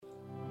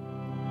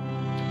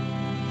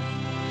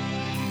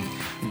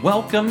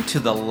Welcome to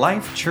the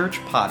Life Church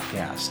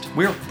Podcast.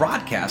 We're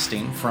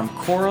broadcasting from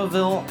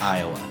Coralville,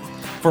 Iowa.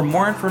 For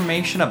more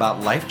information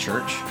about Life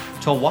Church,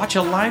 to watch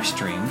a live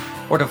stream,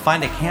 or to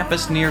find a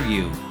campus near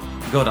you,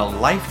 go to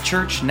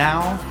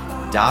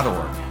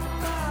lifechurchnow.org.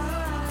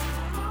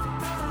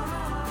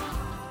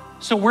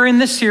 So we're in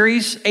this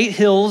series, 8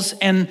 Hills,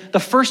 and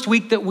the first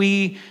week that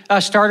we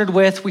started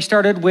with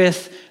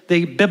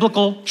the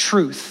biblical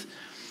truth.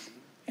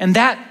 And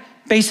that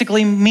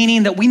basically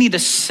meaning that we need to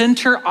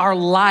center our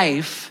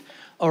life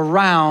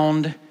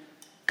around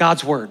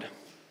God's word.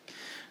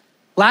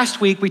 Last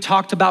week, we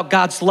talked about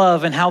God's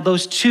love and how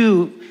those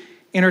two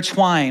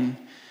intertwine,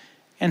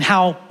 and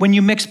how when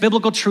you mix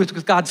biblical truth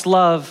with God's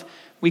love,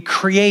 we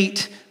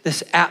create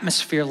this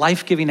atmosphere,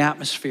 life-giving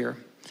atmosphere.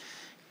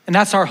 And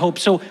that's our hope.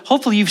 So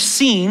hopefully you've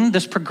seen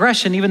this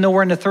progression, even though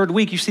we're in the third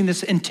week, you've seen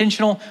this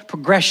intentional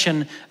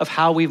progression of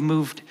how we've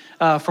moved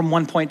from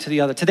one point to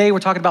the other. Today, we're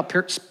talking about,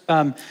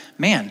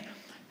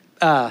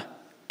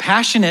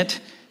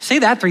 passionate, say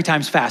that 3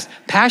 times fast,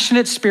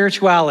 passionate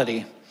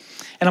spirituality.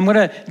 And I'm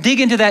gonna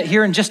dig into that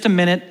here in just a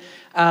minute,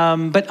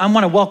 but I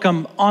wanna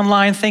welcome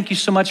online. Thank you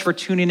so much for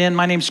tuning in.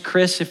 My name's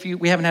Chris.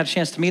 We haven't had a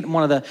chance to meet, I'm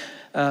one of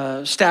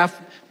the staff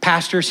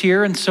pastors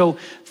here, and so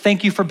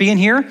thank you for being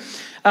here.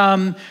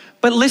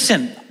 But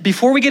listen,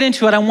 before we get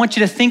into it, I want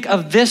you to think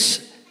of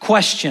this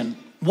question.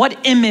 What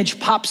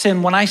image pops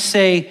in when I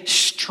say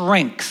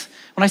strength?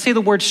 When I say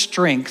the word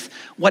strength,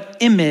 what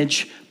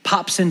image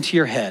pops into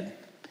your head?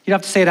 You don't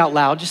have to say it out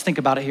loud. Just think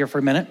about it here for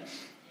a minute.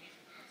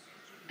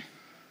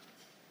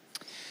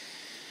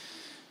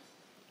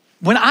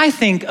 When I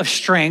think of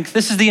strength,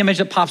 this is the image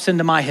that pops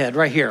into my head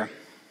right here.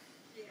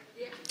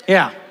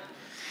 Yeah.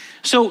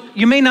 So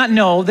you may not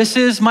know, this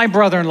is my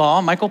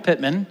brother-in-law, Michael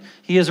Pittman.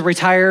 He is a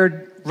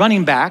retired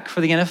running back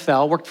for the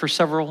NFL, worked for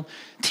several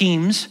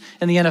teams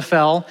in the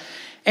NFL.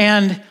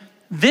 And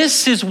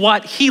this is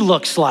what he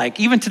looks like,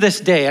 even to this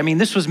day. I mean,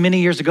 this was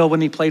many years ago when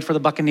he played for the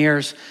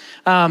Buccaneers.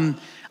 You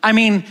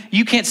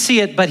can't see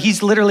it, but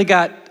he's literally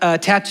got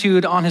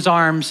tattooed on his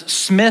arms,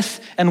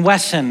 Smith &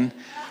 Wesson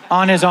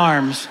on his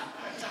arms.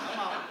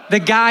 The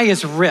guy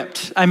is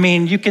ripped. I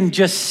mean, you can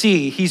just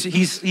see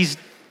he's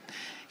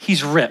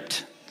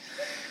ripped.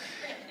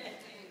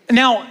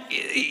 Now,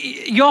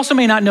 you also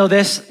may not know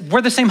this.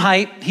 We're the same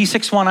height. He's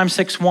 6'1", I'm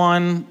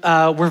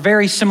 6'1". We're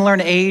very similar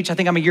in age. I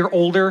think I'm a year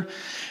older.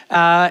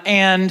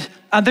 And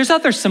there's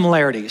other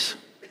similarities.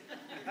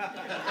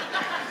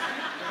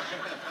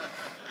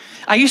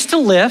 I used to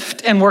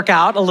lift and work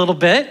out a little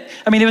bit.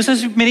 I mean, it was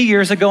this many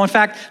years ago. In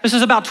fact, this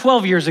is about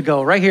 12 years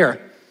ago, right here.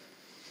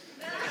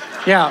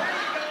 Yeah.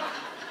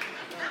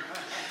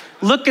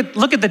 Look at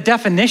the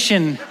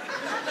definition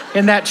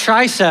in that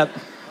tricep.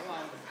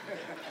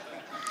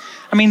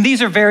 I mean,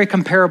 these are very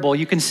comparable,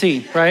 you can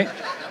see, right?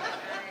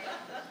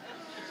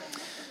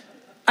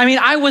 I mean,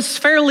 I was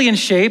fairly in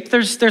shape.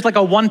 There's like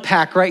a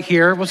 1-pack right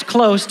here. It was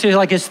close to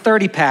like his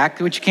 30-pack,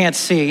 which you can't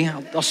see.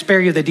 I'll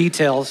spare you the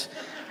details.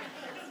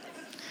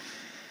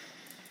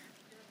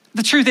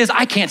 The truth is,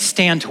 I can't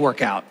stand to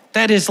work out.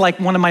 That is like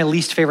one of my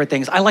least favorite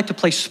things. I like to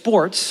play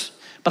sports,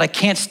 but I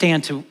can't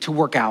stand to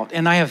work out.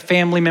 And I have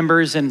family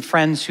members and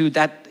friends who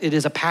it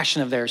is a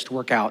passion of theirs to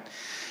work out.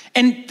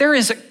 And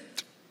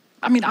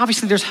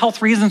obviously there's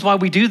health reasons why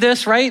we do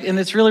this, right? And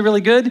it's really, really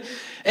good.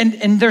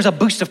 And there's a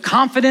boost of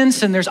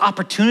confidence and there's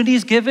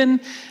opportunities given,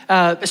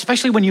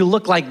 especially when you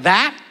look like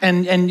that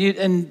and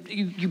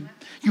you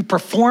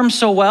perform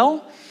so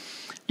well,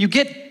 you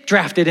get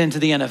drafted into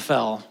the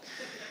NFL.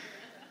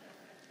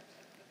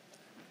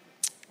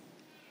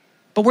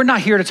 But we're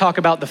not here to talk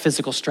about the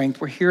physical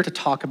strength. We're here to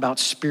talk about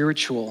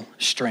spiritual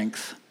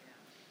strength.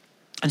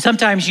 And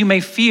sometimes you may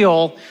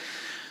feel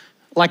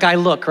like I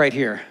look right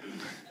here.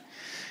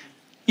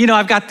 You know,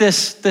 I've got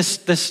this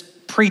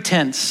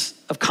pretense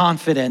of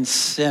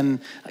confidence and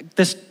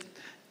this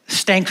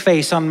stank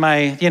face on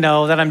my,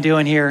 that I'm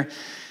doing here.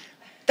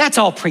 That's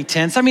all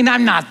pretense. I mean,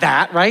 I'm not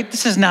that, right?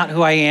 This is not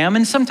who I am.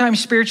 And sometimes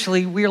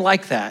spiritually, we're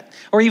like that.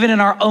 Or even in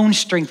our own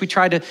strength, we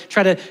try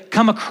to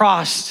come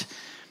across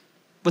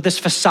with this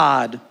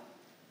facade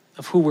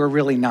of who we're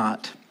really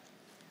not.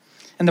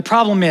 And the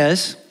problem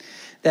is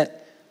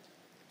that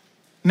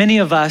many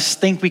of us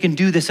think we can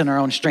do this in our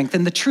own strength.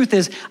 And the truth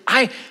is,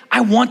 I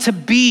want to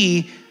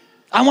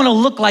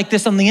look like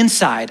this on the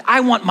inside.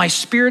 I want my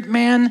spirit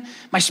man,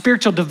 my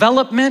spiritual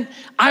development.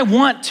 I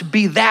want to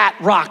be that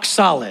rock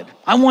solid.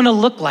 I want to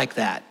look like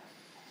that.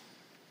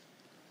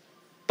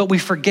 But we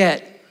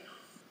forget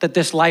that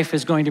this life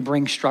is going to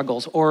bring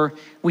struggles, or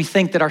we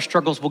think that our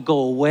struggles will go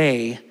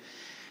away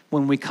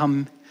when we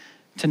come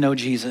to know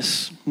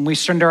Jesus. When we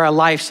surrender our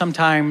life,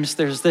 sometimes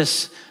there's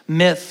this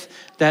myth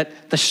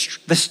that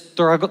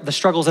the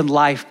struggles in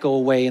life go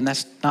away, and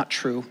that's not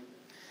true.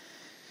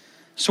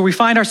 So we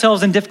find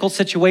ourselves in difficult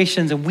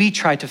situations and we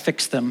try to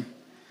fix them.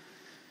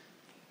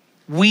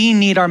 We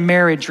need our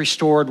marriage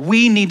restored.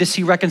 We need to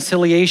see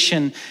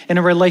reconciliation in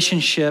a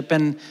relationship,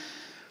 and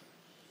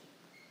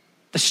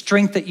the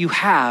strength that you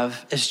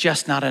have is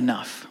just not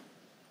enough.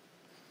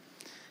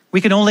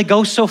 We can only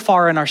go so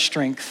far in our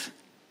strength.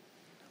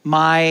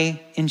 my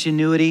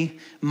ingenuity,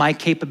 my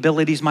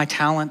capabilities, my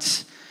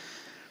talents.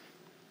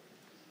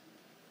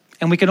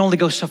 And we can only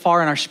go so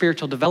far in our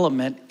spiritual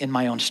development in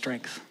my own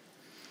strength.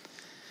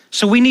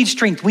 So we need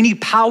strength. We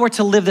need power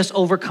to live this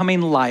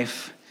overcoming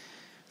life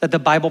that the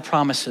Bible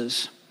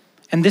promises.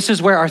 And this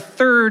is where our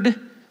third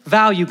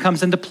value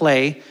comes into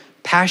play,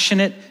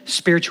 passionate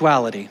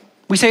spirituality.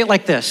 We say it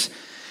like this: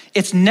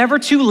 it's never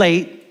too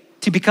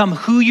late to become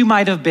who you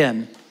might have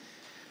been.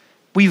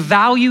 We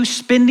value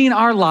spending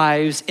our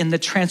lives in the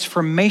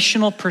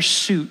transformational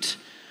pursuit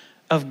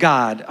of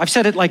God. I've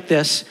said it like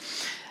this: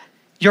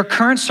 your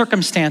current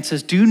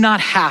circumstances do not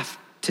have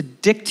to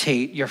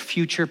dictate your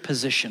future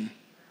position.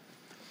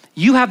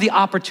 You have the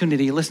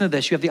opportunity, listen to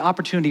this, you have the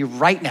opportunity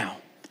right now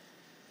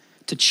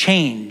to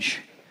change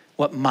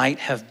what might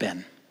have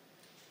been.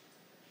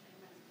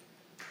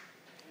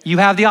 You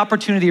have the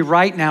opportunity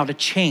right now to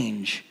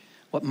change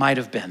what might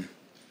have been.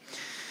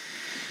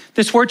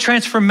 This word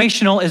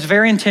transformational is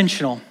very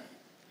intentional.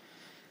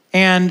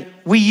 And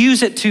we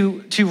use it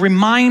to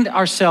remind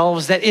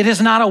ourselves that it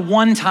is not a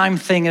one-time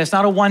thing, and it's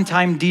not a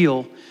one-time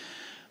deal,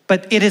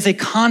 but it is a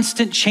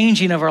constant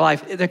changing of our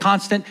life, the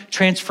constant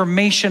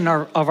transformation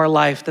of our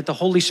life that the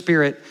Holy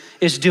Spirit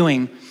is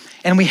doing.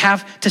 And we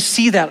have to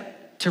see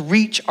that to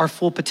reach our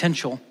full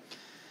potential.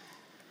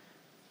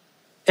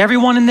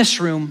 Everyone in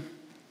this room,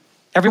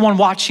 everyone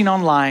watching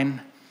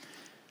online,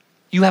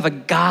 you have a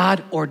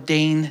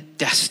God-ordained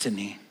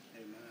destiny.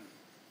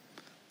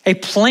 A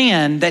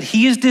plan that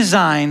he has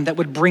designed that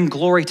would bring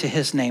glory to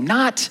his name,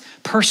 not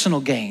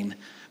personal gain,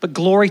 but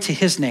glory to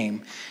his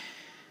name.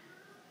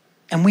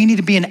 And we need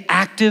to be in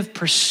active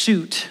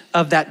pursuit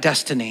of that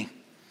destiny.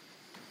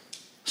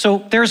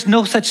 So there's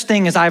no such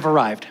thing as I've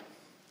arrived.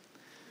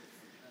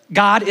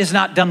 God is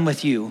not done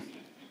with you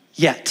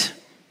yet.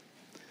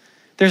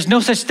 There's no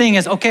such thing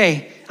as,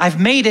 okay, I've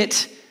made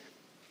it.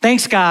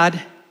 Thanks, God.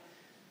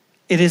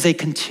 It is a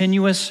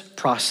continuous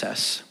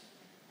process.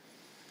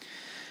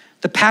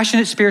 The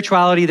passionate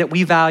spirituality that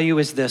we value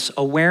is this: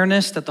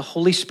 awareness that the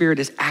Holy Spirit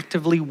is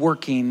actively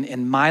working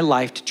in my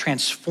life to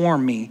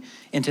transform me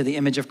into the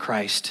image of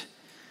Christ.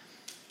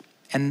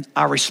 And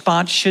our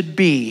response should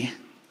be,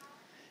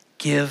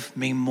 give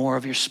me more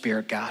of your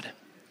Spirit, God.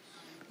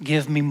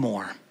 Give me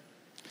more.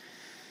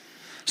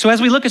 So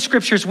as we look at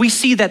scriptures, we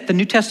see that the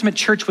New Testament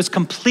church was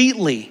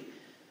completely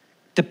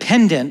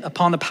dependent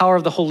upon the power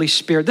of the Holy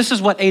Spirit. This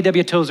is what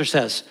A.W. Tozer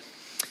says: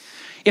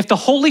 if the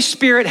Holy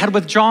Spirit had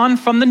withdrawn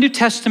from the New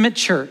Testament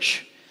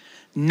church,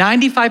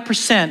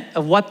 95%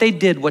 of what they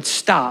did would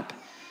stop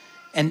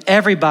and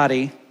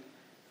everybody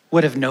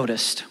would have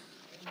noticed.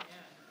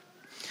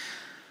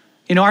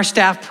 You know, our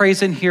staff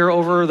prays in here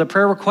over the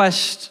prayer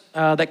requests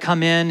that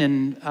come in,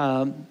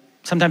 and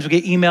sometimes we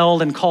get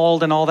emailed and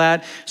called and all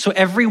that. So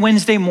every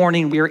Wednesday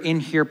morning we are in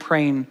here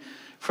praying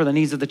for the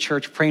needs of the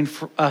church, praying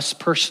for us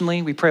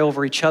personally. We pray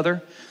over each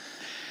other.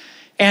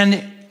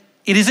 And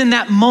it is in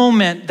that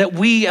moment that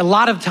a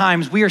lot of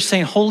times we are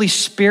saying, Holy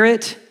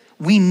Spirit,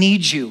 we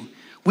need you.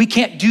 We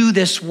can't do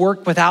this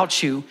work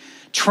without you.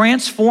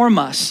 Transform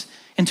us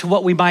into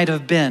what we might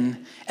have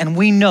been. And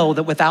we know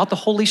that without the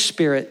Holy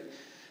Spirit,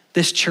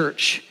 this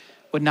church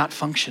would not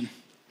function.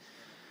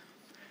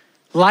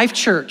 Life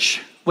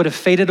Church would have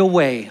faded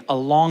away a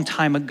long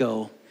time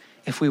ago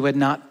if we would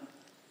not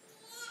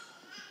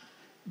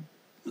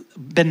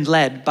been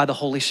led by the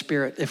Holy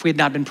Spirit, if we had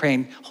not been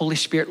praying, Holy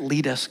Spirit,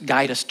 lead us,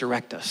 guide us,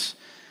 direct us.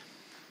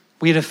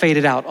 We'd have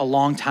faded out a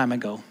long time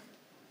ago.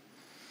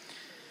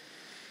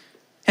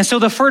 And so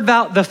the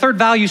third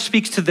value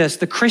speaks to this: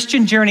 the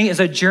Christian journey is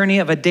a journey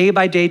of a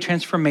day-by-day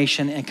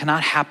transformation and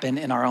cannot happen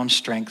in our own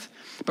strength,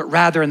 but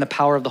rather in the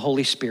power of the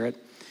Holy Spirit.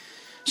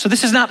 So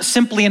this is not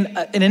simply an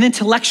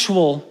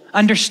intellectual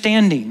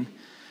understanding.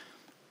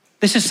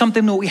 This is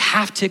something that we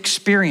have to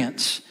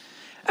experience.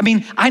 I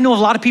mean, I know a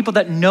lot of people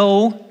that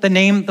know the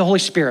name, the Holy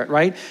Spirit,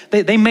 right?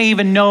 They may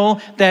even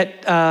know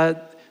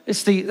that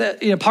it's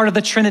the part of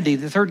the Trinity,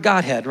 the third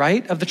Godhead,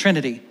 right, of the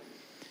Trinity.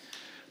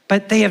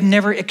 But they have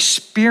never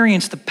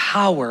experienced the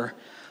power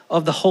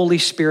of the Holy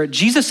Spirit.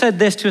 Jesus said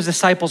this to his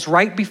disciples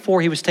right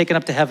before he was taken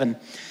up to heaven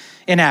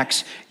in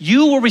Acts: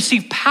 you will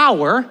receive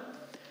power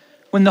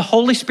when the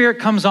Holy Spirit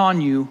comes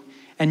on you,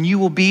 and you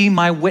will be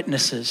my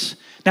witnesses.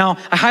 Now,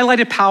 I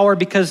highlighted power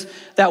because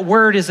that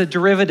word is a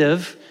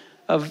derivative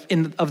of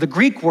the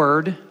Greek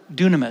word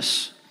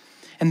dunamis.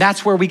 And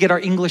that's where we get our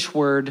English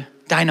word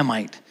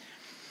dynamite.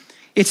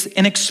 It's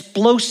an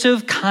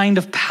explosive kind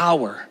of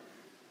power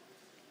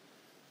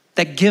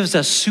that gives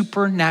us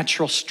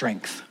supernatural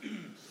strength.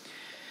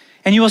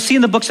 And you will see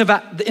in the book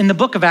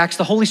of Acts,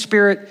 the Holy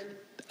Spirit,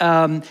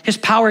 his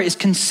power is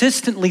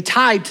consistently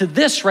tied to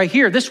this right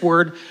here, this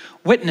word,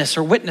 witness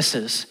or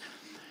witnesses.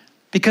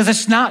 Because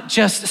it's not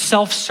just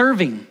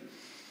self-serving.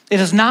 It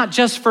is not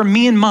just for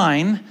me and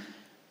mine.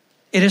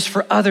 It is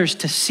for others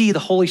to see the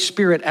Holy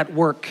Spirit at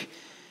work.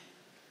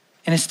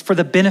 And it's for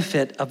the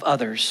benefit of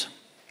others.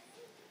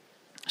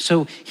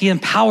 So he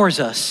empowers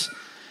us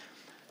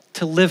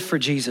to live for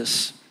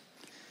Jesus.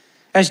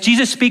 As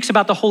Jesus speaks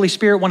about the Holy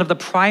Spirit, one of the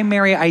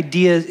primary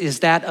ideas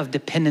is that of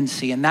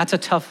dependency, and that's a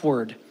tough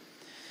word.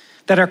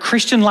 That our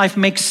Christian life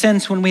makes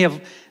sense when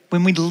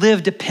we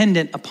live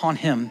dependent upon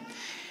him.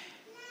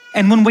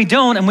 And when we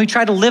don't, and we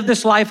try to live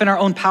this life in our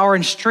own power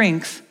and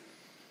strength,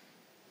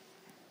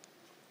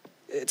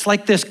 it's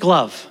like this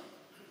glove.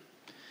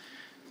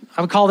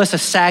 I would call this a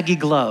saggy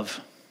glove.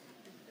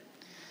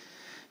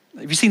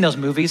 Have you seen those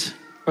movies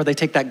where they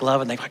take that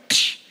glove and they go like,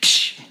 psh,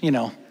 psh, you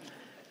know?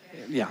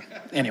 Yeah,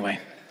 anyway.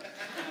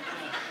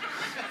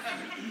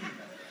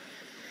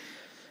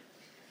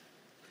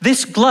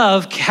 This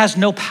glove has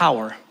no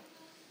power.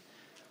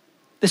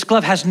 This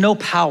glove has no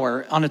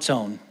power on its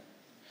own.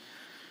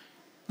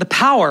 The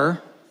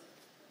power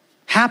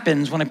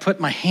happens when I put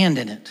my hand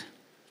in it.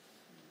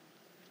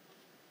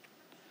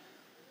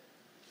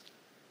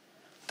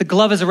 The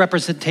glove is a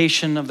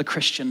representation of the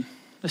Christian.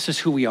 This is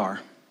who we are.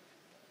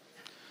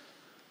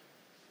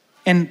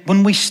 And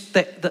when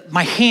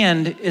my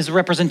hand is a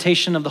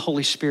representation of the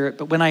Holy Spirit,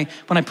 but when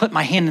I put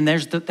my hand in,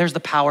 there's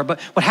the power. But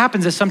what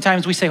happens is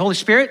sometimes we say, Holy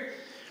Spirit,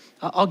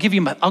 I'll give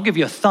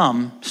you a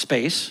thumb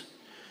space.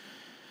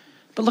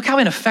 But look how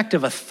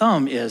ineffective a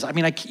thumb is. I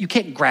mean, you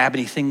can't grab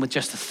anything with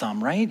just a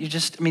thumb, right?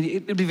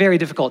 It'd be very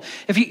difficult.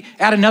 If you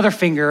add another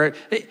finger,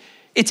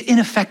 it's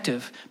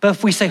ineffective. But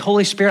if we say,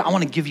 Holy Spirit, I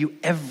want to give you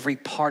every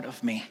part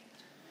of me.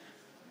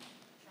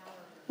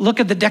 Look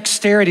at the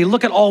dexterity.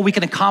 Look at all we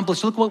can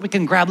accomplish. Look what we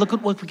can grab. Look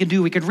at what we can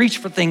do. We can reach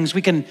for things.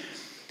 But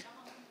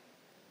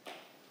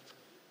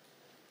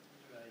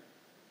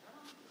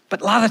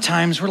a lot of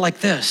times we're like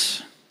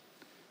this.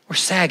 We're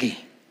saggy.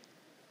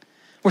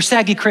 We're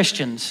saggy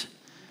Christians.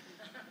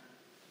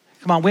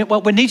 Come on,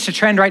 what needs to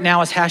trend right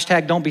now is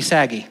hashtag don't be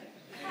saggy.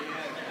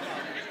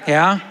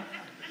 Yeah?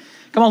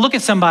 Come on, look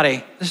at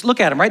somebody. Just look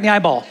at him right in the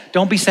eyeball.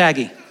 Don't be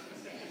saggy.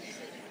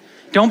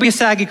 Don't be a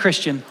saggy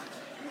Christian.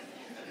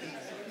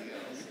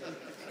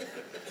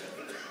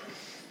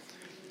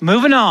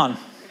 Moving on.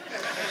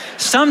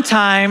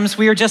 Sometimes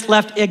we are just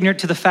left ignorant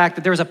to the fact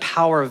that there is a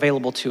power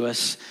available to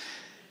us.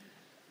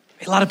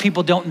 A lot of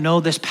people don't know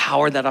this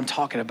power that I'm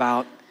talking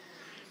about.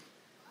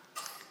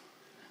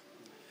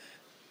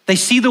 They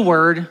see the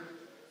word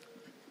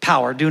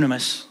power,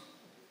 dunamis.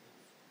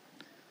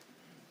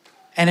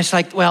 And it's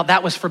like, well,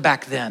 that was for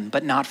back then,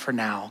 but not for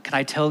now. Can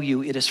I tell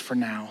you, it is for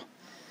now.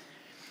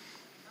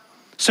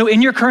 So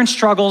in your current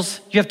struggles,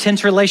 you have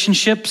tense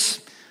relationships,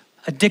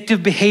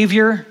 addictive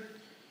behavior,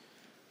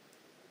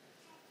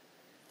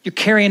 you're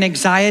carrying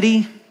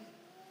anxiety.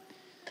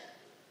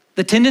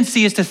 The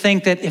tendency is to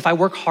think that if I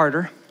work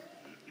harder,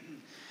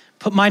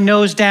 put my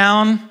nose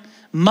down,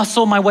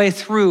 muscle my way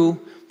through,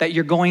 that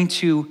you're going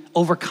to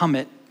overcome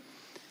it.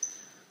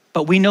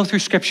 But we know through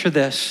Scripture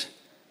this,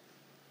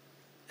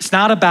 it's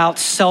not about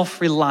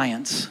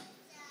self-reliance,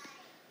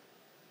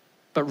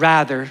 but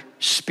rather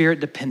spirit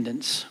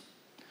dependence.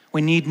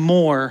 We need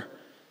more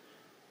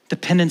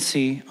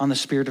dependency on the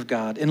Spirit of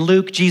God. In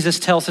Luke, Jesus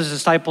tells his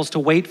disciples to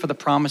wait for the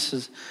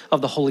promises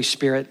of the Holy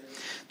Spirit,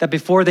 that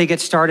before they get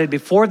started,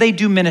 before they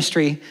do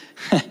ministry,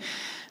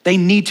 they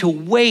need to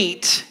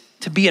wait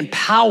to be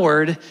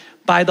empowered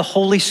by the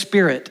Holy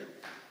Spirit.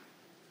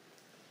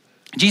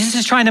 Jesus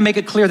is trying to make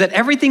it clear that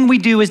everything we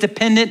do is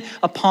dependent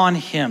upon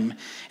him.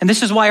 And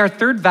this is why our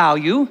third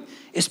value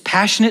is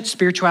passionate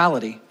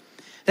spirituality.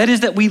 That is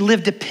that we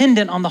live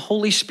dependent on the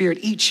Holy Spirit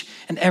each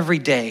and every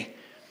day,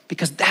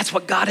 because that's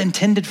what God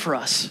intended for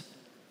us.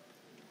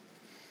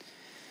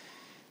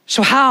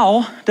 So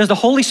how does the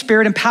Holy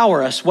Spirit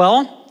empower us?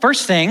 Well,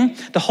 first thing,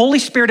 the Holy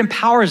Spirit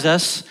empowers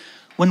us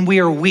when we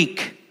are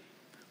weak.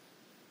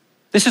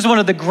 This is one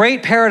of the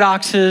great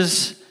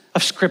paradoxes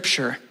of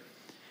Scripture.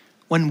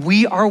 When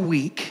we are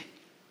weak,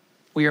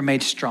 we are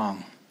made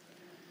strong.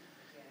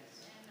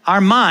 Our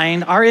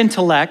mind, our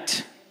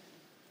intellect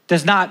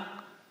does not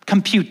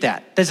compute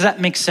that. Does that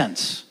make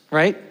sense,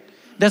 right?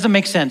 It doesn't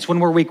make sense.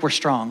 When we're weak, we're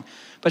strong.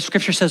 But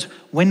Scripture says,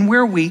 when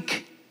we're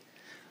weak,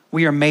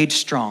 we are made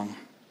strong.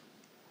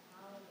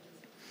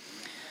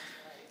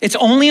 It's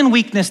only in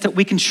weakness that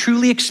we can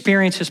truly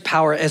experience his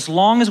power, as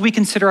long as we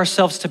consider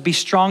ourselves to be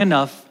strong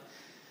enough,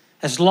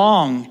 as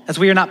long as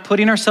we are not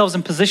putting ourselves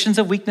in positions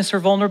of weakness or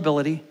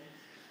vulnerability,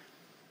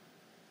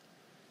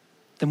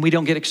 then we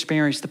don't get to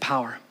experience the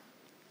power.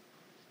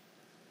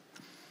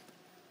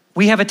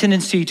 We have a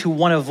tendency to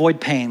want to avoid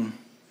pain.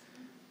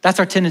 That's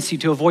our tendency,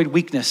 to avoid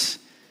weakness.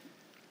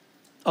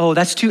 Oh,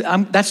 that's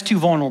too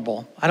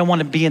vulnerable. I don't want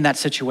to be in that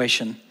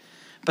situation.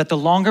 But the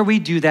longer we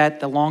do that,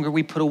 the longer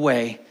we put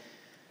away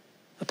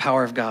the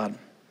power of God.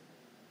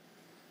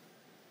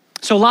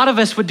 So a lot of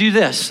us would do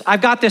this.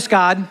 I've got this,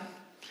 God,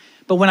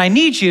 but when I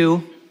need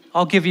you,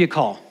 I'll give you a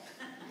call.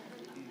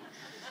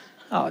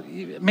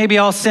 Maybe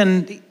I'll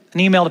send an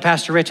email to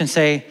Pastor Rich and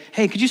say,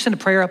 hey, could you send a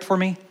prayer up for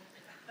me?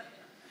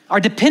 Our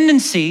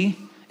dependency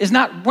is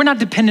we're not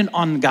dependent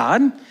on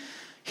God.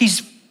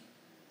 He's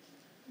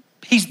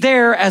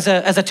there as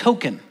a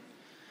token.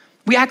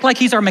 We act like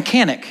he's our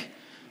mechanic.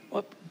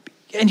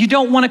 And you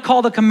don't want to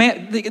call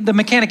the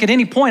mechanic at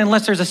any point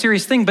unless there's a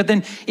serious thing. But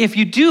then if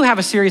you do have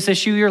a serious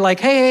issue, you're like,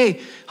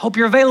 hey, hope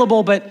you're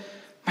available, but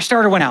My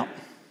starter went out.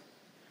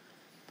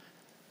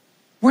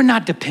 We're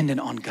not dependent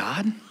on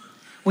God.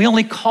 We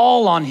only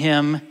call on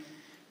him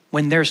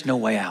when there's no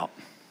way out.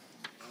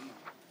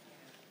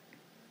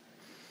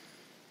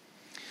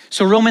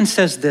 So Romans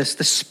says this,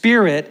 the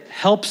Spirit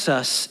helps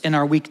us in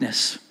our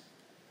weakness.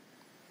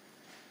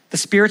 The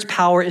Spirit's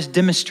power is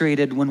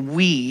demonstrated when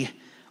we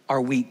are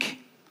weak.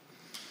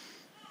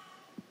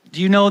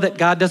 Do you know that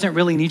God doesn't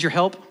really need your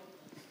help?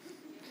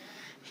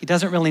 He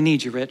doesn't really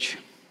need you, Rich.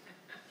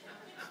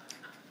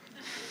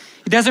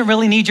 He doesn't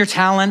really need your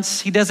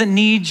talents. He doesn't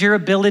need your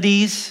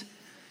abilities.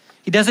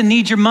 He doesn't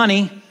need your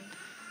money.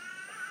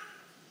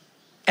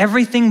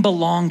 Everything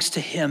belongs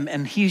to him.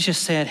 And he's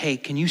just said, hey,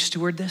 can you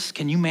steward this?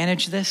 Can you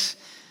manage this?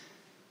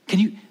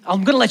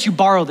 I'm gonna let you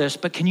borrow this,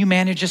 but can you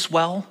manage this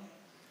well?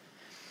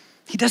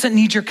 He doesn't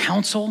need your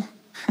counsel.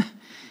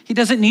 He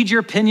doesn't need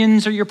your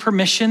opinions or your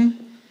permission.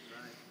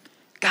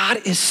 God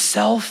is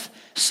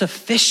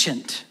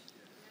self-sufficient.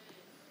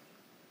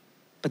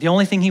 But the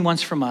only thing he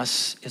wants from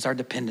us is our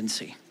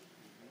dependency.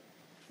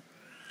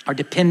 Our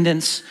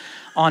dependence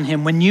on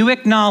him. When you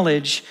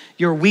acknowledge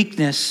your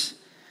weakness,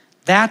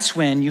 that's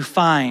when you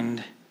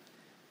find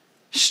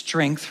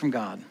strength from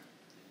God.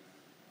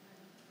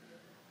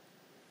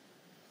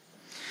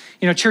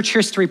 You know, church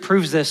history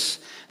proves this,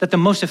 that the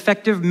most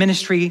effective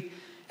ministry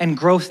and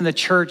growth in the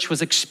church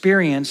was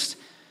experienced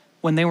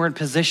when they weren't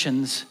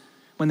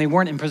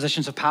in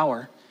positions of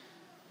power.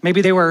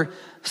 Maybe they were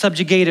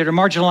subjugated or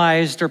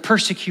marginalized or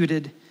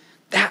persecuted.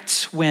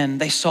 That's when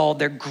they saw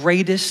their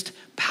greatest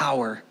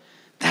power.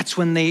 That's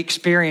when they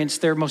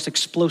experienced their most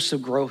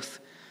explosive growth.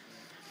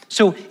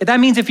 So that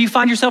means if you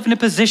find yourself in a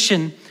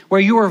position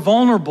where you are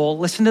vulnerable,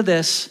 listen to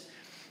this,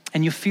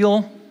 and you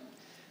feel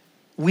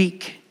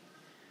weak,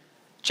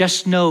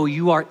 just know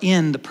you are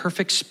in the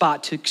perfect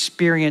spot to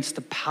experience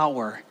the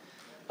power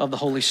of the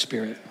Holy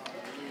Spirit.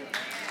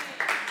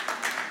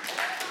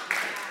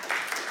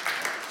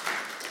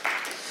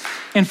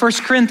 In 1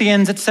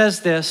 Corinthians, it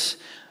says this,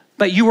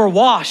 but you were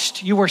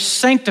washed, you were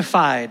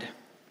sanctified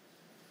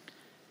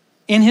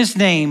in his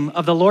name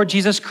of the Lord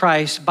Jesus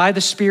Christ by the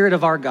Spirit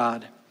of our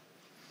God.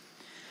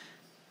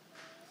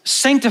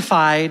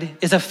 Sanctified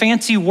is a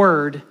fancy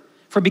word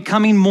for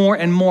becoming more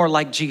and more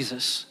like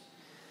Jesus.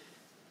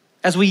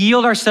 As we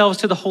yield ourselves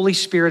to the Holy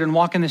Spirit and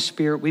walk in the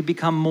Spirit, we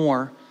become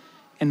more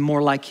and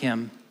more like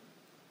him.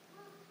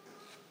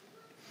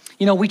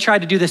 You know, we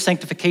tried to do this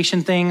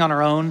sanctification thing on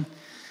our own,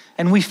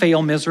 and we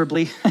fail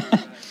miserably.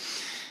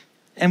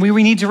 And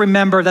we need to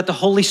remember that the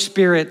Holy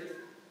Spirit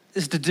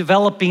is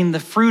developing the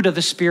fruit of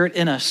the Spirit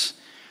in us.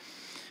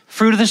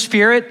 Fruit of the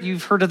Spirit,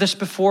 you've heard of this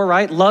before,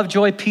 right? Love,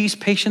 joy, peace,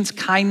 patience,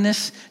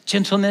 kindness,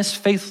 gentleness,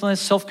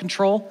 faithfulness,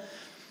 self-control.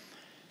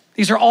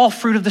 These are all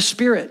fruit of the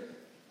Spirit.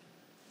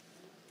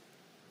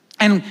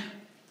 And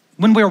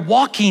when we're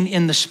walking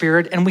in the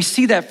Spirit and we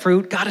see that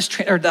fruit,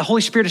 the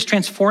Holy Spirit is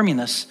transforming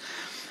us.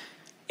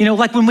 You know,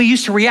 like when we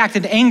used to react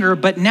in anger,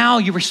 but now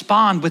you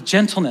respond with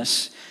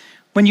gentleness.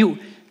 When you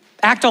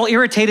act all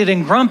irritated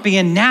and grumpy,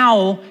 and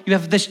now you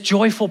have this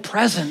joyful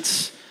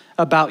presence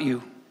about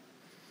you.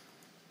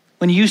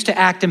 When you used to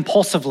act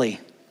impulsively,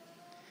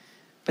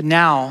 but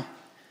now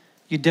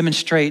you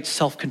demonstrate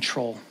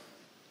self-control.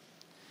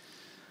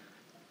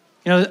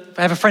 You know,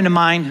 I have a friend of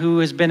mine who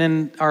has been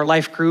in our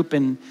life group,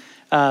 and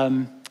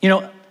you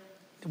know,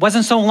 it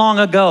wasn't so long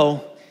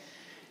ago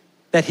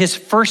that his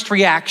first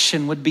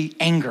reaction would be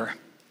anger.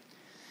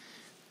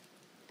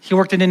 He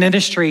worked in an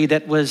industry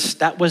that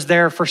was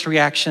their first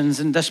reactions,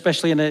 and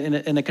especially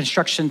in a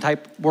construction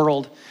type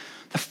world.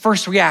 The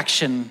first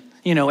reaction,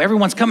 you know,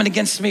 everyone's coming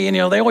against me, and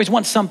you know, they always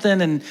want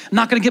something, and I'm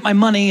not gonna get my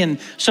money. And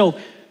so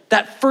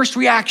that first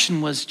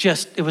reaction was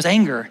it was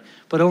anger.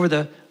 But over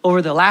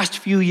the last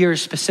few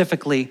years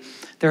specifically,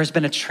 there has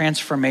been a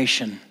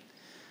transformation.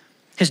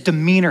 His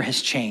demeanor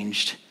has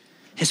changed.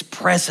 His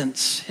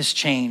presence has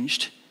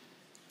changed.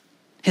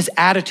 His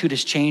attitude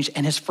has changed,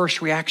 and his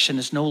first reaction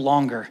is no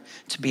longer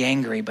to be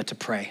angry, but to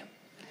pray.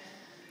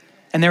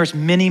 And there's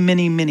many,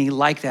 many, many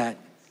like that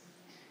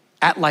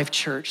at Life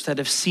Church that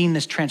have seen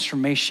this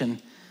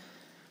transformation.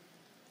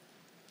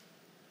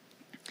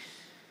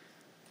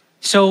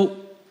 So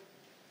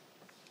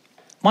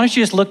why don't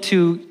you just look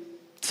to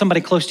somebody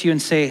close to you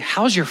and say,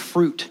 how's your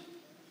fruit?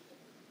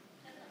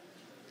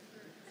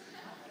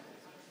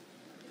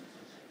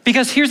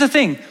 Because here's the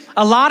thing,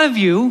 a lot of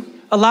you,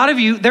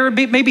 there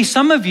may be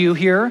some of you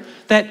here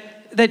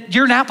that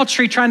you're an apple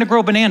tree trying to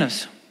grow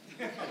bananas.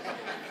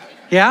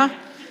 Yeah?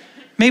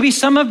 Maybe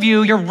some of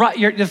you,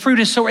 the fruit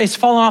is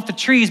falling off the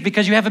trees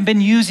because you haven't been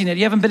using it.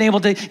 You haven't been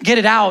able to get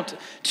it out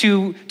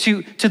to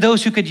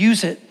those who could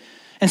use it.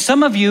 And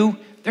some of you,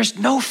 there's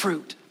no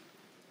fruit.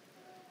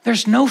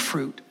 There's no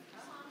fruit.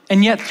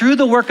 And yet through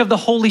the work of the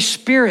Holy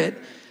Spirit,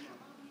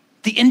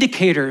 the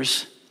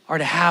indicators are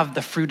to have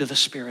the fruit of the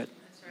Spirit.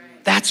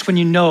 That's when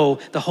you know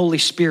the Holy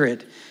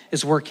Spirit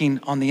is working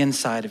on the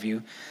inside of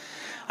you.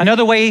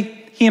 Another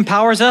way he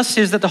empowers us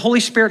is that the Holy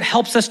Spirit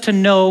helps us to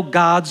know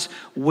God's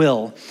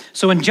will.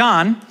 So in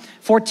John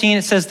 14,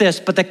 it says this,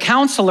 but the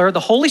counselor, the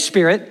Holy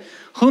Spirit,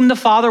 whom the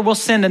Father will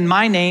send in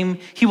my name,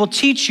 he will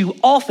teach you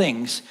all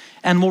things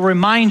and will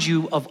remind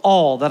you of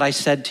all that I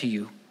said to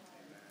you.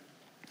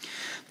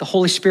 The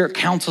Holy Spirit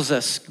counsels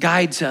us,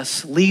 guides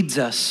us, leads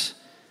us.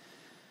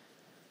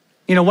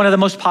 You know, one of the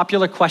most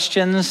popular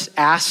questions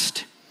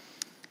asked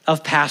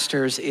of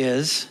pastors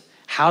is,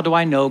 how do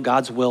I know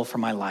God's will for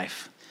my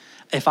life?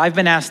 If I've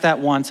been asked that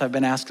once, I've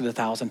been asked it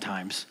 1,000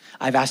 times.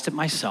 I've asked it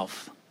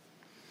myself.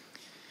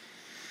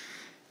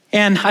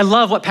 And I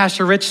love what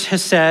Pastor Rich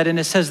has said, and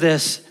it says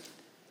this: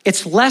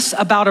 it's less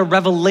about a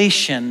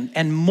revelation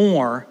and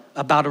more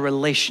about a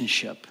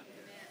relationship.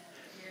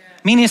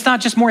 Meaning it's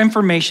not just more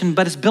information,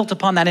 but it's built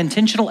upon that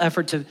intentional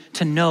effort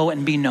to know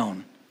and be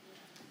known,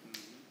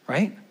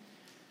 right?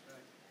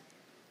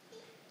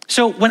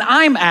 So when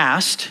I'm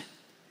asked,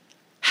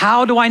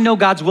 how do I know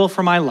God's will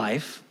for my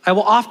life? I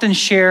will often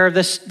share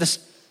this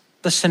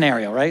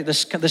scenario, right?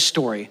 This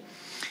story.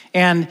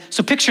 And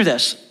so picture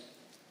this.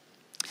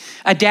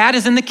 A dad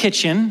is in the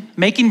kitchen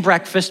making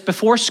breakfast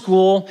before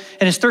school,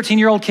 and his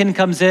 13-year-old kid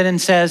comes in and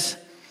says,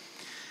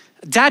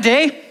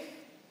 "Daddy,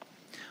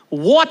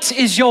 what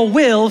is your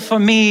will for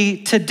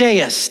me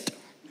todayest?"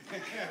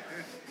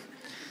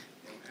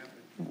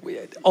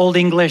 Old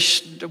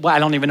English, well, I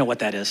don't even know what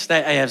that is.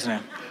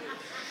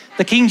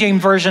 The King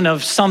James version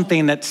of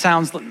something that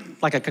sounds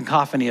like a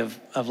cacophony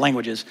of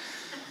languages.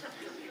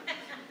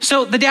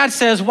 So the dad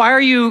says, "Why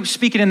are you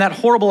speaking in that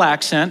horrible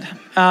accent?"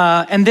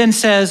 And then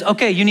says,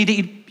 "Okay, you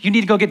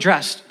need to go get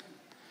dressed."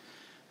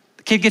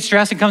 The kid gets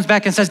dressed and comes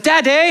back and says,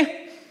 "Daddy,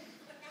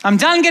 I'm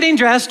done getting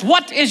dressed.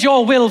 What is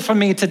your will for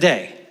me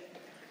today?"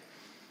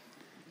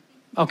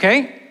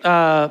 Okay,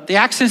 the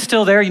accent's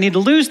still there. You need to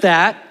lose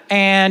that,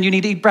 and you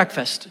need to eat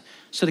breakfast.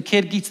 So the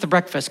kid eats the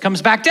breakfast,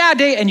 comes back,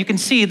 "Daddy," and you can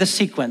see the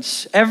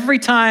sequence. Every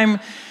time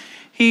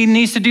he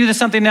needs to do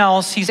something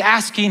else, he's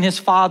asking his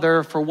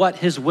father for what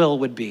his will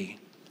would be.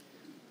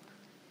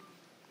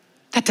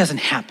 That doesn't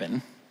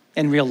happen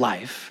in real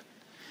life.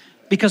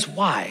 Because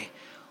why?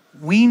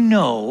 We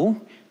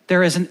know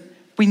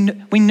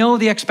we know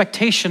the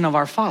expectation of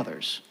our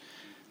fathers.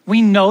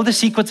 We know the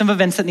sequence of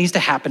events that needs to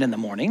happen in the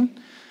morning.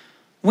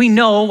 We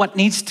know what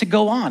needs to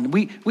go on.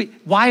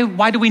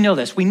 Why do we know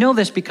this? We know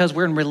this because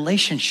we're in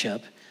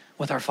relationship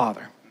with our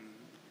Father.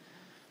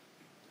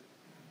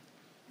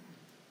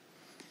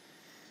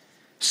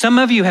 Some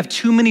of you have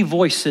too many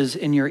voices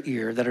in your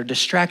ear that are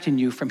distracting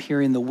you from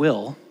hearing the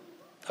will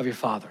of your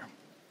Father.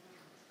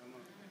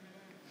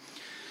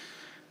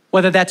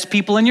 Whether that's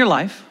people in your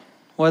life,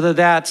 whether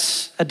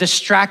that's a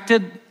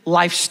distracted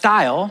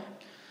lifestyle,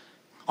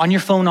 on your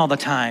phone all the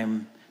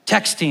time,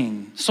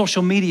 texting,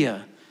 social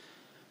media,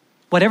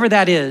 whatever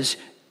that is,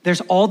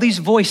 there's all these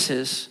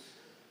voices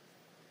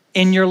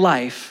in your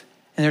life,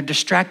 and they're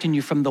distracting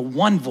you from the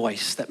one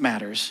voice that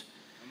matters,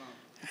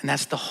 and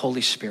that's the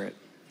Holy Spirit,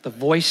 the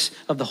voice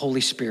of the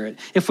Holy Spirit.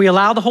 If we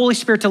allow the Holy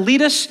Spirit to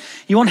lead us,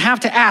 you won't have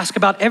to ask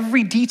about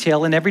every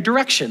detail in every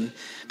direction,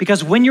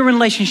 because when you're in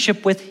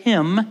relationship with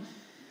Him,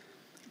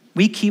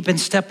 we keep in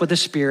step with the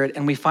Spirit,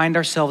 and we find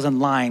ourselves in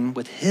line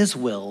with His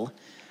will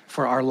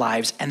for our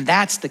lives, and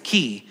that's the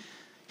key.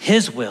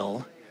 His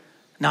will,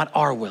 not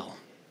our will.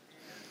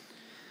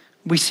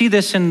 We see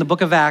this in the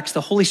book of Acts.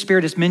 The Holy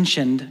Spirit is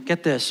mentioned,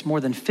 get this,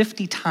 more than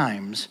 50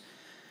 times.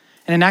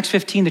 And in Acts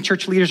 15, the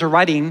church leaders are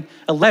writing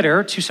a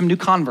letter to some new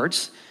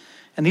converts.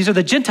 And these are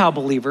the Gentile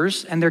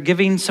believers, and they're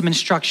giving some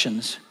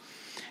instructions.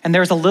 And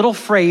there's a little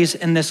phrase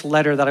in this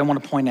letter that I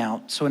want to point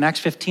out. So in Acts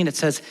 15, it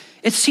says,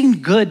 "It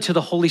seemed good to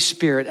the Holy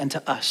Spirit and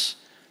to us."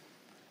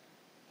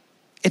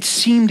 It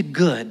seemed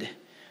good.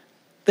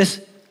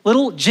 This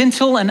little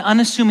gentle and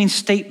unassuming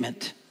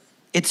statement,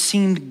 it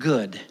seemed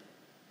good.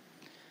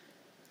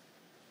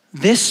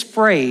 This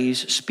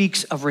phrase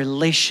speaks of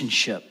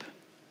relationship.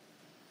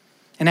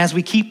 And as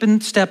we keep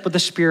in step with the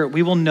Spirit,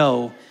 we will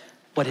know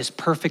what His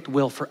perfect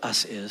will for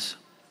us is.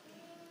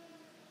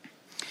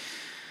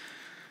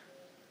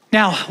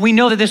 Now, we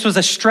know that this was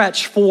a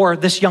stretch for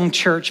this young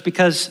church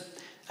because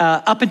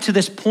up until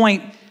this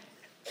point,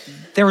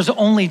 there was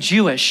only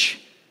Jewish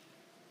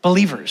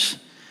believers.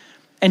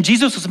 And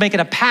Jesus was making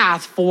a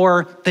path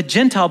for the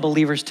Gentile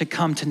believers to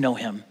come to know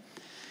Him.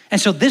 And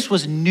so this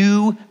was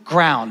new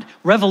ground,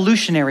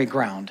 revolutionary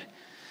ground.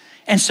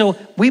 And so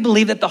we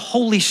believe that the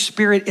Holy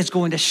Spirit is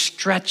going to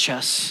stretch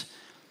us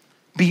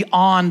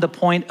beyond the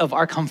point of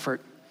our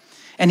comfort.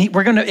 And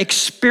we're going to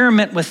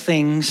experiment with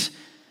things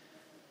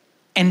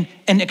and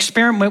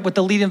experiment with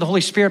the leading of the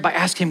Holy Spirit by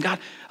asking Him, "God,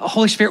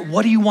 Holy Spirit,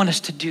 what do you want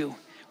us to do?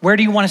 Where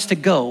do you want us to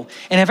go?"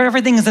 And if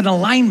everything is in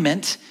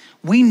alignment,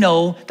 we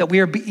know that we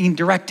are being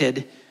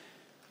directed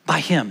by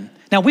Him.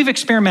 Now, we've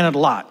experimented a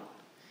lot.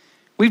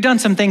 We've done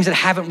some things that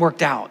haven't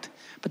worked out.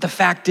 But the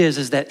fact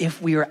is that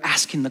if we are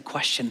asking the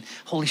question,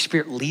 "Holy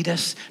Spirit, lead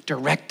us,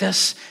 direct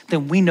us,"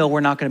 then we know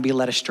we're not going to be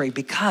led astray,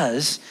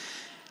 because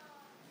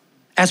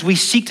as we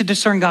seek to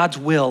discern God's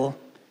will,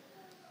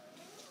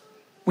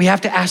 we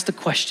have to ask the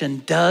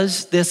question,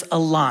 does this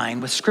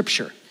align with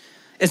Scripture?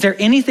 Is there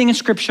anything in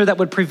Scripture that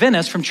would prevent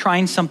us from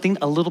trying something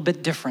a little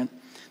bit different?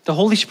 The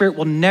Holy Spirit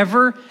will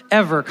never,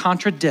 ever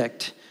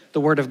contradict the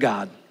Word of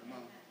God.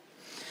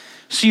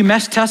 So you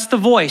must test the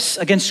voice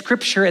against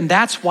Scripture, and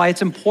that's why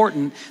it's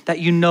important that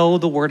you know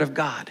the Word of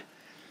God.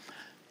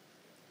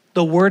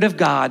 The Word of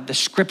God, the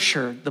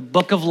Scripture, the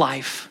book of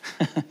life.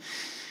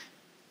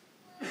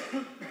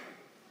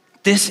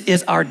 This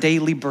is our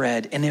daily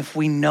bread, and if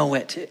we know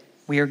it,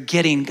 we are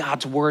getting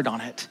God's Word on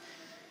it,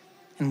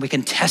 and we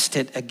can test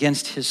it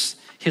against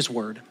His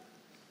Word.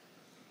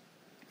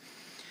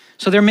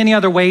 So there are many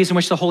other ways in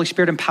which the Holy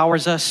Spirit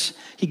empowers us.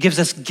 He gives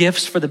us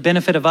gifts for the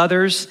benefit of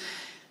others.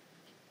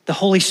 The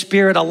Holy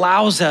Spirit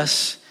allows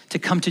us to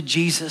come to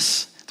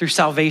Jesus through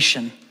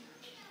salvation.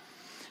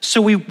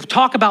 So we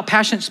talk about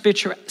passionate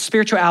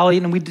spirituality,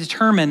 and we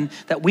determine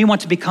that we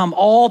want to become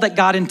all that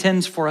God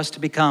intends for us to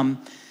become.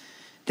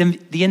 Then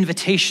the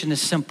invitation is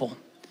simple.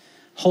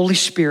 Holy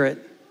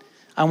Spirit,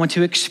 I want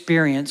to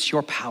experience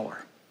your power.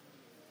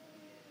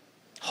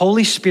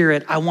 Holy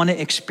Spirit, I want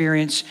to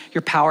experience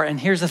your power. And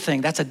here's the thing,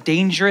 that's a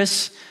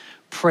dangerous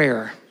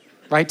prayer.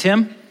 Right,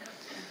 Tim?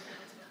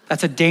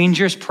 That's a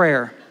dangerous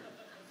prayer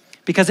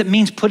because it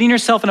means putting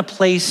yourself in a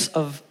place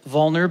of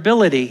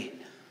vulnerability.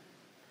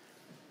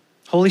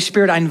 Holy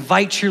Spirit, I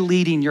invite your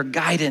leading, your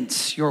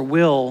guidance, your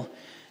will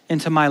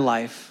into my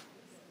life.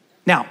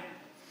 Now,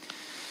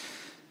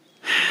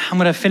 I'm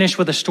going to finish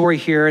with a story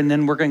here and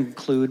then we're going to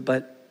conclude,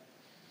 but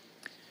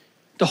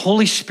the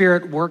Holy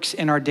Spirit works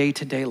in our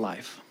day-to-day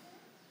life.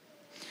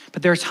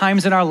 But there are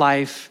times in our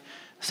life,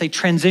 say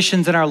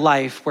transitions in our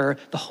life, where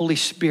the Holy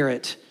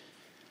Spirit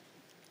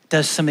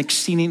does some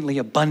exceedingly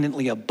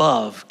abundantly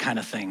above kind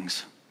of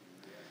things.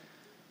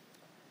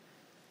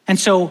 And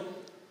so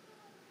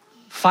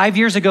 5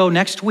 years ago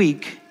next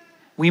week,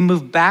 we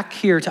moved back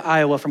here to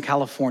Iowa from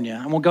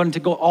California. I won't go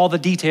into all the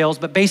details,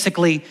 but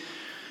basically,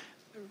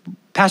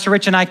 Pastor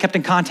Rich and I kept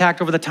in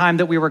contact over the time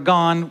that we were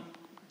gone,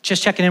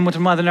 just checking in with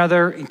one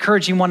another,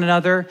 encouraging one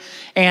another.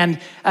 And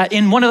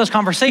in one of those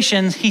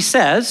conversations, he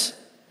says,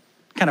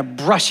 kind of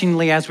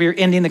brushingly as we were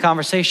ending the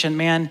conversation,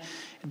 man,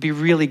 it'd be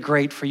really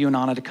great for you and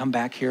Anna to come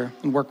back here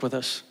and work with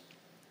us.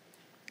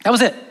 That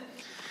was it.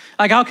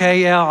 Like,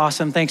 okay, yeah,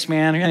 awesome, thanks,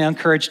 man. You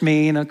encouraged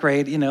me,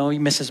 great, he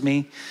misses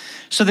me.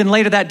 So then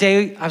later that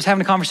day, I was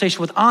having a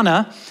conversation with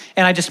Anna,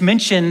 and I just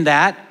mentioned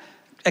that,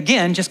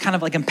 again, just kind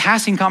of like in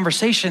passing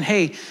conversation,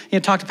 hey,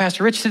 talk to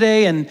Pastor Rich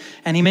today, and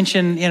he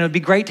mentioned, it'd be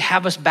great to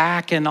have us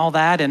back and all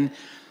that. And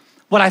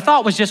what I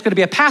thought was just going to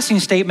be a passing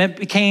statement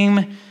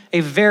became a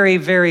very,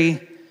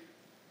 very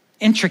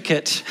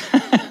intricate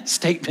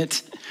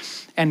statement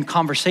and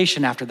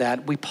conversation after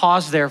that. We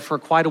paused there for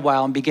quite a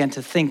while and began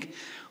to think,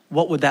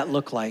 what would that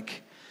look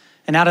like?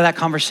 And out of that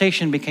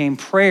conversation became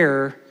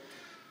prayers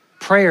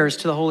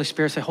to the Holy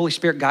Spirit. Say, Holy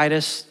Spirit, guide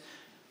us.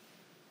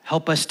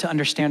 Help us to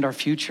understand our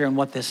future and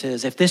what this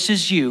is. If this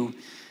is you,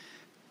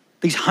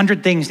 these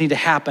 100 things need to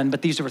happen,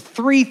 but these are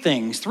three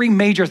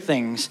major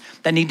things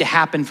that need to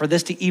happen for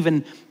this to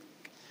even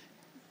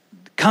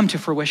come to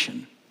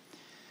fruition.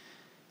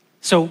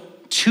 So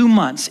 2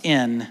 months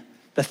in,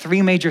 the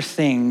three major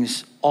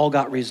things all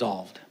got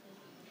resolved.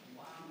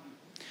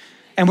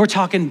 And we're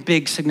talking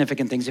big,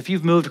 significant things. If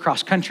you've moved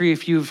across country,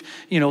 if you've,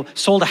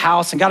 sold a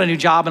house and got a new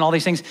job and all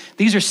these things,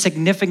 these are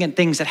significant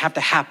things that have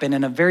to happen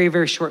in a very,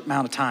 very short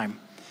amount of time.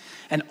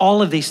 And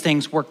all of these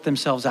things work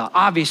themselves out.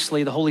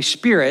 Obviously, the Holy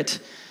Spirit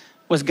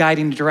was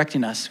guiding and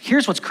directing us.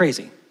 Here's what's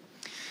crazy.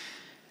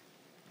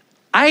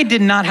 I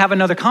did not have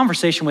another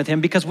conversation with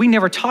him because we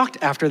never talked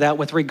after that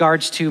with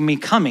regards to me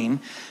coming.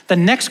 The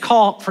next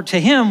call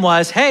to him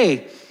was,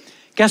 hey,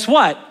 guess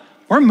what?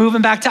 We're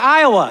moving back to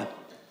Iowa.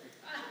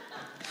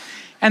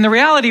 And the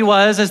reality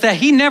is that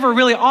he never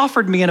really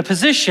offered me in a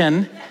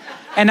position,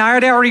 and I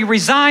had already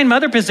resigned my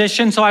other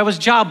position, so I was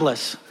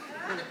jobless.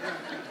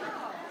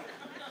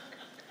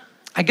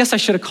 I guess I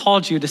should have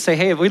called you to say,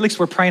 hey, at least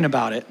we're praying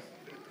about it.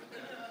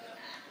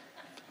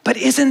 But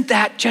isn't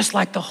that just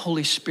like the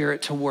Holy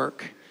Spirit to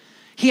work?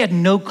 He had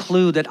no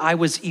clue that I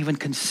was even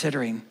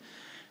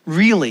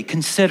really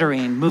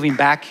considering moving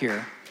back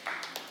here.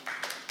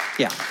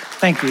 Yeah,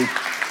 thank you.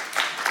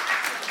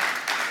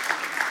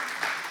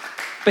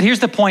 But here's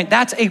the point.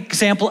 That's an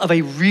example of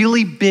a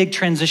really big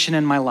transition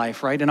in my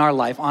life, right? In our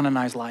life, Anna and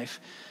I's life.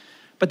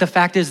 But the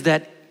fact is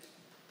that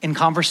in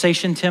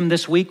conversation, Tim,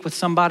 this week with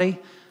somebody,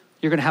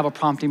 you're going to have a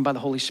prompting by the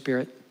Holy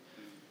Spirit.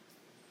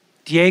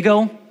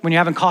 Diego, when you're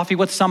having coffee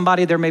with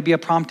somebody, there may be a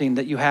prompting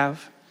that you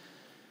have.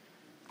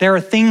 There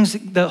are things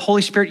the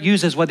Holy Spirit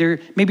uses,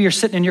 whether maybe you're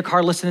sitting in your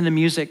car listening to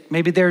music.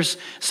 Maybe there's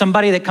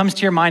somebody that comes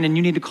to your mind and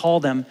you need to call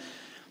them.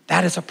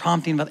 That is a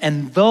prompting.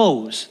 And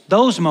those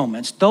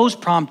moments, those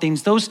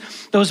promptings, those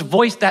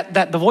voice,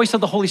 that the voice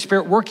of the Holy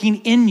Spirit working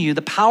in you,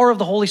 the power of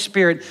the Holy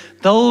Spirit,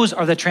 those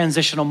are the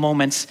transitional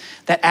moments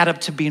that add up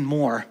to being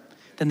more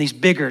than these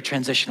bigger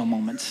transitional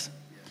moments.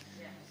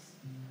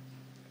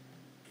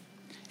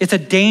 It's a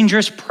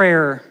dangerous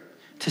prayer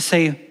to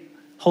say,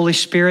 Holy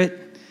Spirit,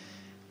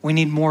 we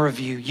need more of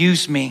you.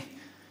 Use me.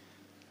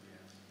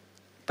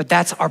 But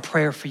that's our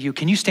prayer for you.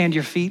 Can you stand to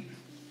your feet?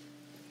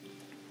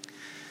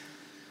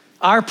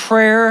 Our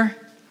prayer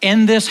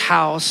in this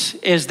house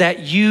is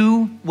that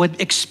you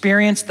would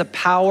experience the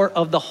power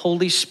of the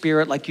Holy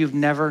Spirit like you've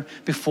never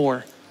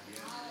before.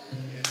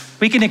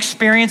 We can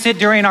experience it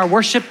during our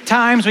worship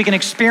times. We can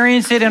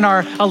experience it in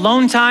our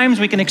alone times.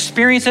 We can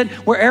experience it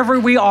wherever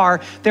we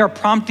are. There are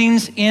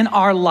promptings in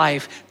our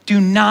life. Do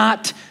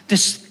not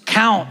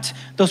discount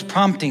those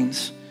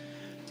promptings.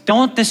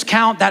 Don't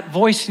discount that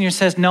voice in you that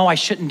says, no, I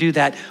shouldn't do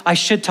that. I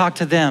should talk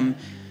to them.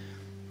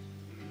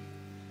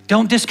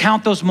 Don't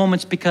discount those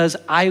moments, because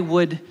I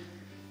would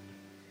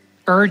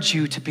urge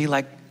you to be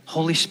like,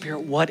 Holy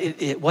Spirit, what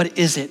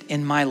is it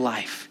in my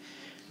life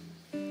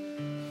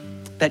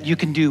that you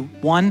can do?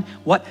 One,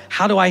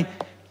 how do I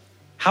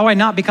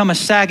not become a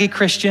saggy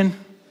Christian?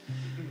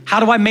 How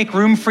do I make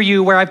room for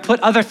you where I put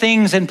other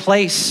things in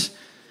place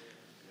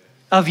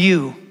of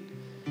you?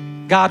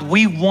 God,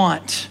 we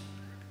want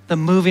the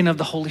moving of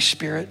the Holy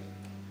Spirit.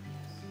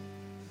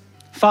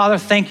 Father,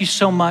 thank you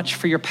so much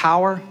for your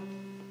power.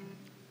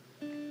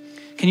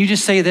 Can you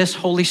just say this?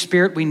 Holy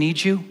Spirit, we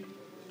need you.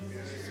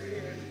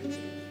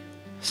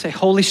 Say,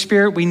 Holy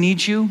Spirit, we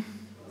need you.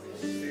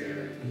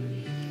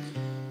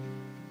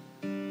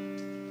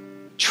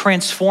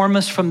 Transform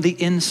us from the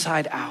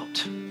inside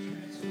out.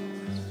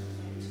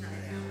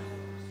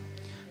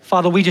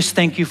 Father, we just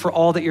thank you for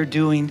all that you're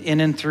doing in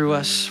and through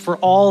us, for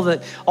all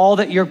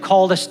that you've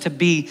called us to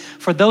be,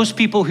 for those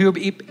people who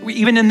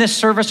even in this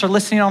service or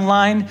listening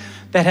online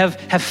that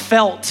have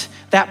felt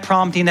that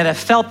prompting, that have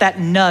felt that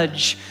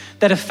nudge,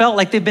 that have felt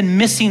like they've been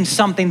missing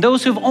something.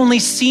 Those who've only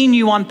seen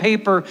you on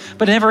paper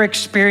but never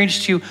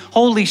experienced you.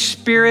 Holy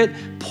Spirit,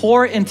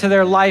 pour into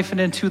their life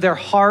and into their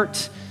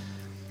heart.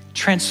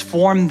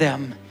 Transform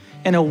them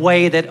in a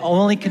way that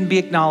only can be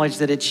acknowledged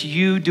that it's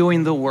you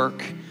doing the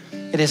work.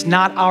 It is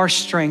not our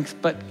strength,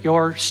 but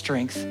your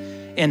strength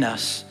in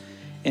us.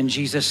 In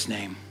Jesus'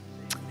 name,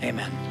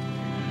 amen.